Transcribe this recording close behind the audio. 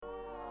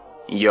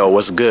Yo,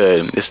 what's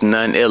good? It's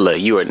none illa.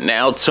 You are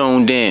now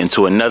tuned in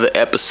to another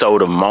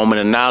episode of Moment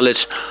of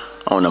Knowledge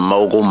on the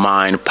Mogul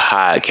Mind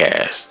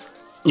Podcast.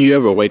 You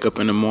ever wake up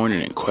in the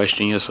morning and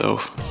question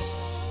yourself?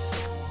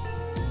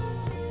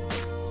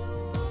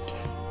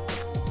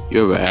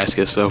 You ever ask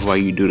yourself why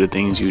you do the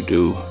things you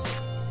do?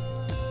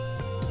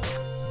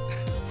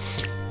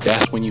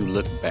 That's when you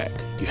look back.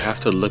 You have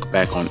to look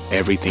back on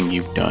everything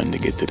you've done to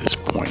get to this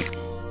point.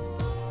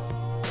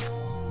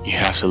 You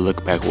have to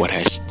look back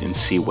and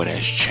see what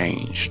has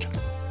changed.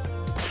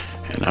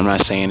 And I'm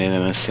not saying it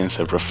in a sense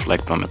of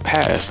reflect on the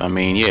past. I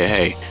mean, yeah,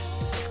 hey,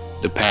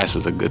 the past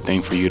is a good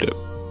thing for you to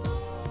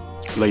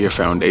lay your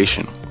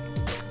foundation.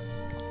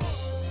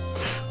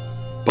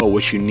 But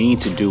what you need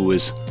to do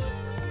is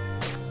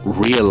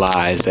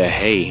realize that,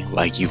 hey,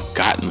 like you've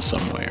gotten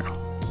somewhere.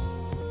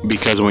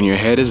 Because when your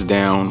head is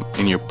down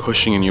and you're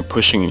pushing and you're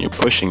pushing and you're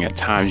pushing, at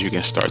times you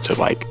can start to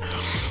like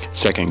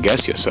second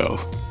guess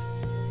yourself.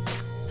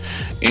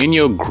 In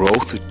your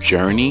growth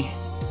journey,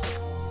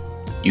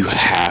 you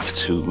have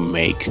to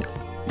make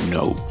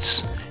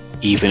notes,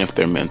 even if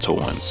they're mental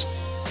ones.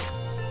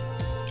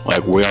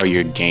 Like, where are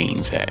your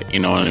gains at? You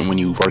know, and when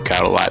you work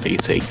out a lot, they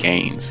say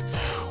gains.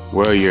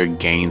 Where are your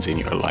gains in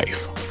your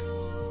life?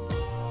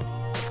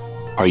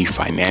 Are you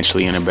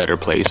financially in a better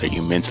place? Are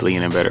you mentally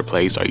in a better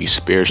place? Are you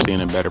spiritually in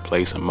a better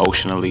place?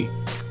 Emotionally?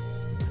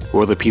 Who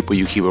are the people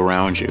you keep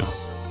around you?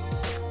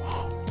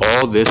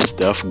 All this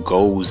stuff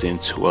goes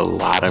into a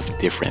lot of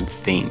different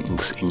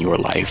things in your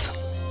life,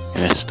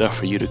 and it's stuff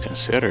for you to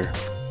consider.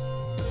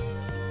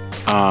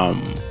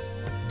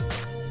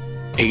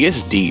 It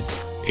gets deep.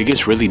 It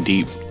gets really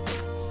deep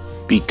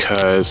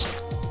because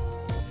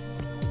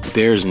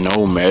there's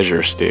no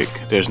measure stick.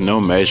 There's no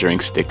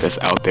measuring stick that's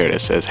out there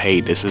that says, hey,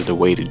 this is the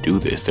way to do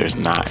this. There's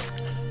not.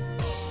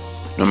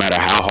 No matter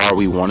how hard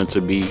we want it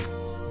to be,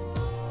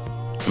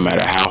 no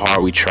matter how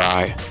hard we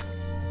try,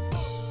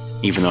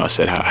 even though I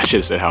should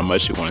have said how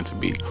much you want it to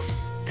be.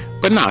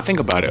 But nah,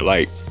 think about it.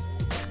 Like,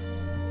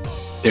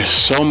 there's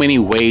so many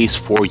ways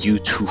for you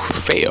to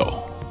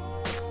fail.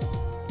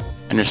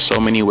 And there's so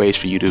many ways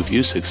for you to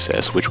view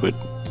success, which would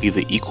be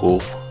the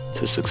equal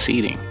to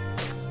succeeding.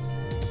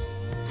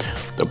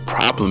 The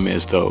problem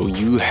is, though,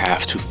 you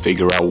have to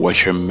figure out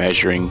what your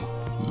measuring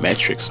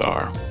metrics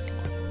are.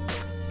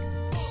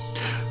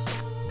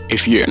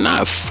 If you're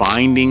not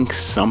finding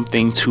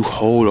something to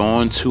hold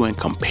on to and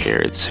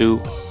compare it to,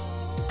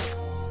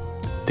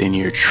 then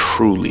you're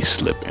truly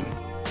slipping.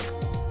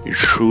 You're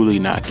truly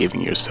not giving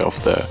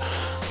yourself the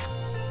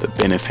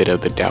benefit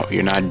of the doubt.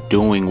 You're not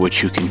doing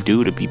what you can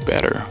do to be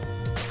better.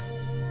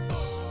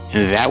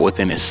 And that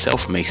within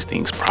itself makes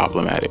things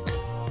problematic.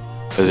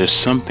 Because there's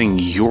something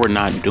you're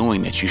not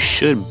doing that you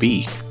should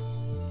be.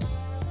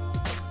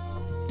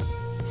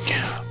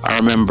 I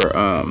remember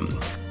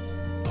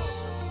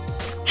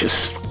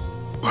just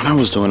when I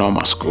was doing all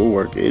my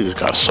schoolwork, it just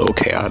got so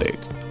chaotic.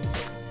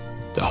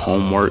 The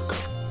homework,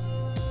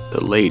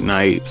 the late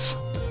nights,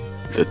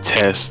 the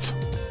tests,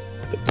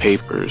 the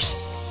papers.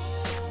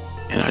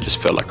 And I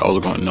just felt like I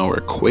was going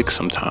nowhere quick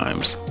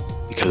sometimes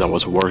because I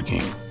was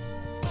working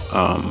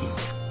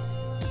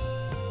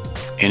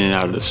in and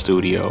out of the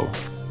studio,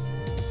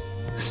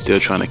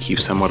 still trying to keep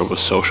somewhat of a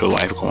social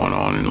life going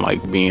on and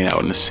like being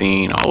out in the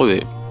scene, all of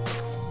it.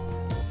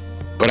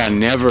 But I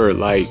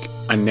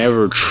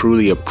never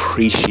truly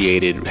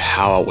appreciated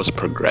how I was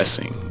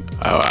progressing.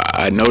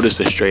 I noticed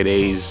the straight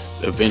A's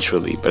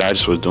eventually, but I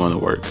just was doing the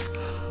work.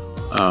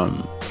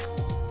 And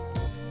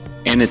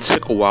it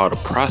took a while to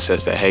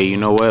process that, hey, you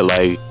know what,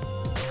 like,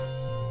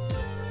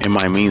 it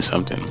might mean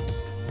something.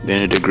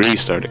 Then a degree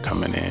started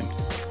coming in.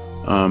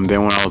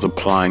 Then when I was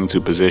applying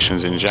to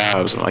positions and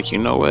jobs, I'm like, you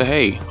know what,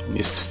 hey,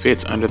 this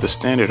fits under the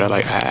standard.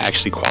 I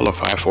actually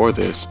qualify for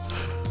this.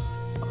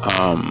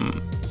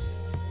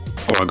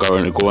 Or I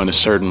go into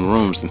certain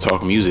rooms and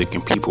talk music,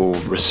 and people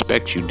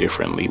respect you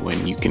differently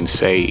when you can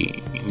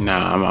say,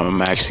 nah,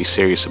 I'm actually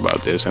serious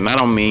about this. And I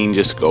don't mean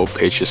just go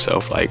pitch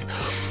yourself like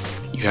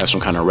you have some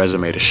kind of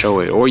resume to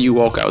show it. Or you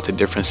walk out to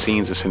different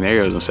scenes and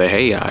scenarios and say,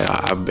 hey,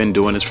 I've been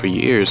doing this for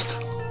years.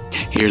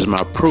 Here's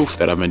my proof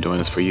that I've been doing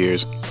this for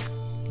years.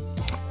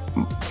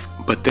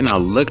 But then I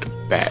looked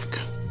back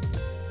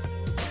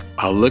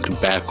on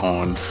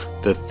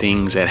the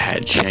things that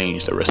had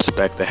changed, the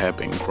respect that had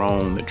been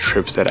grown, the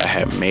trips that I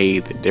had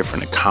made, the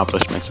different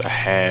accomplishments I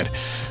had.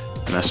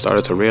 And I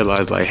started to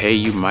realize, like, hey,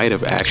 you might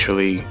have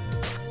actually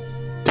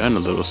done a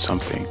little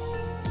something.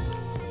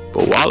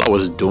 But while I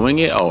was doing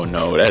it, oh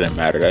no, that didn't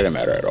matter. That didn't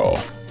matter at all.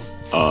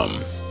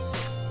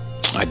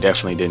 I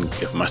definitely didn't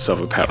give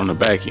myself a pat on the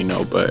back,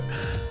 but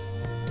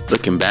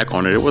looking back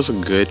on it, it was a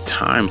good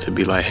time to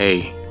be like,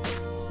 hey,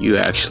 you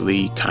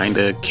actually kind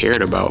of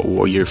cared about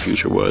what your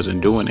future was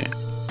and doing it.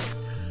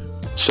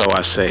 So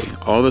I say,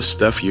 all the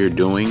stuff you're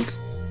doing,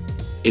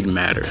 it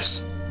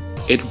matters.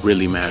 It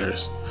really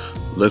matters.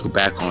 Look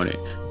back on it.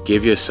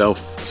 Give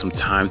yourself some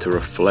time to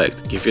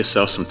reflect. Give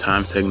yourself some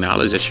time to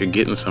acknowledge that you're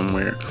getting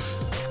somewhere.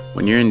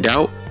 When you're in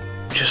doubt,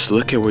 just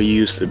look at where you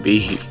used to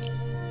be.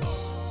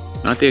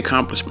 Not the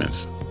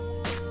accomplishments.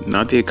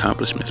 not the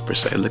accomplishments per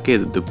se. Look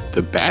at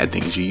the bad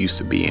things you used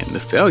to be in, the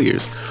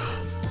failures.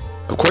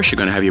 Of course, you're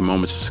going to have your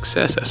moments of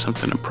success. That's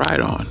something to pride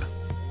on.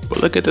 But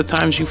look at the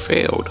times you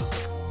failed.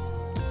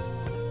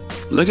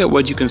 Look at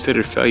what you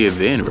considered failure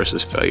then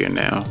versus failure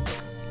now.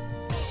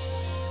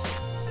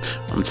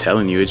 I'm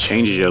telling you, it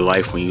changes your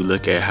life when you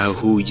look at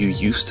who you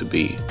used to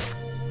be.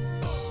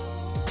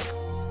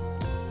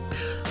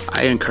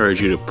 I encourage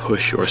you to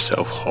push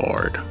yourself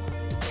hard.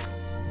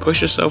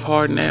 Push yourself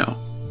hard now.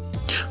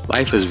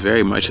 Life is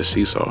very much a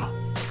seesaw.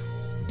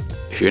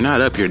 If you're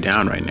not up, you're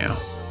down right now.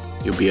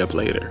 You'll be up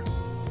later.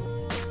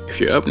 If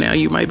you're up now,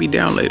 you might be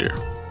down later.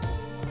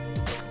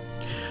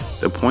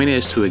 The point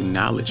is to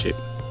acknowledge it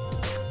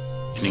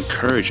and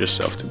encourage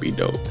yourself to be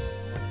dope.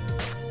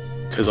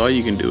 Because all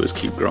you can do is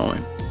keep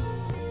growing.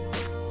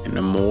 And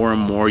the more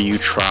and more you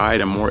try,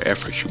 the more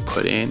effort you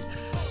put in,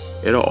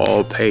 it'll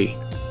all pay.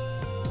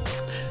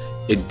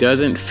 It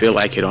doesn't feel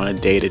like it on a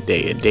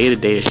day-to-day. A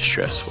day-to-day is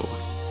stressful.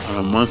 On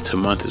a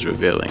month-to-month is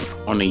revealing.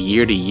 On a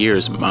year-to-year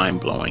is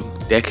mind-blowing.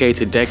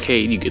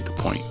 Decade-to-decade, you get the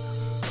point.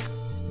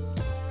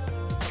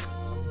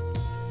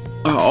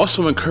 I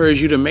also encourage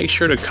you to make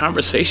sure the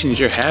conversations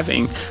you're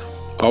having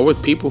are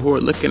with people who are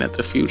looking at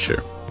the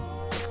future.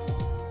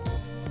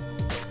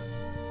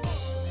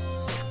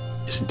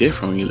 It's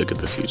different when you look at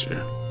the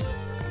future.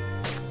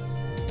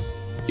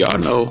 Y'all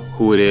know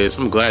who it is.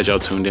 I'm glad y'all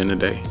tuned in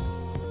today.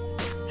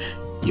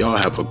 Y'all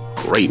have a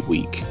great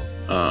week.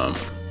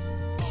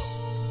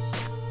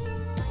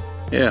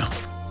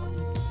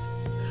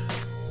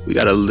 We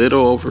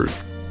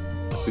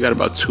got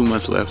about 2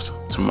 months left.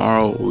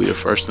 Tomorrow will be the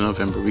 1st of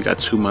November. We got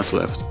 2 months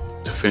left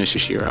to finish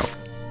this year out.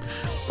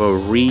 But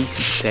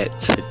reset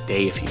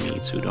today if you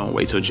need to. Don't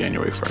wait till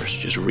January 1st.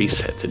 Just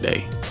reset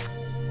today.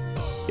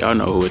 Y'all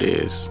know who it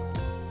is.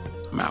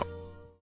 I'm out.